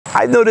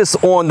I notice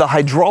on the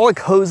hydraulic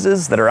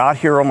hoses that are out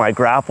here on my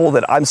grapple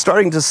that I'm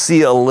starting to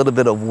see a little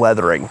bit of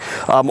weathering.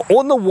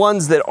 On the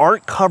ones that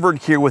aren't covered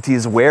here with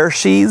these wear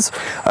sheaths,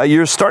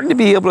 you're starting to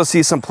be able to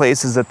see some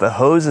places that the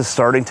hose is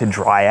starting to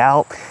dry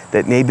out,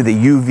 that maybe the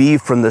UV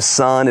from the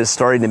sun is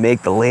starting to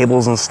make the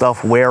labels and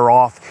stuff wear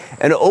off.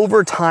 And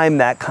over time,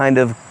 that kind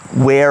of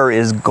wear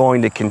is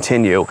going to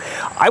continue.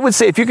 I would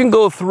say if you can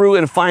go through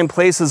and find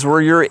places where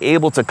you're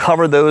able to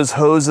cover those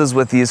hoses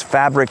with these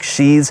fabric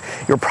sheaths,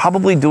 you're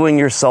probably doing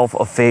yourself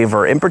a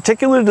favor. In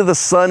particular to the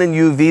sun and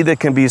UV that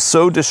can be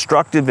so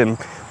destructive and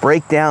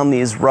break down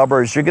these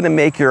rubbers, you're going to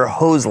make your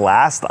hose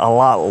last a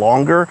lot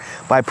longer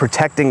by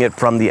protecting it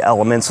from the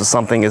elements with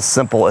something as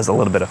simple as a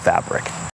little bit of fabric.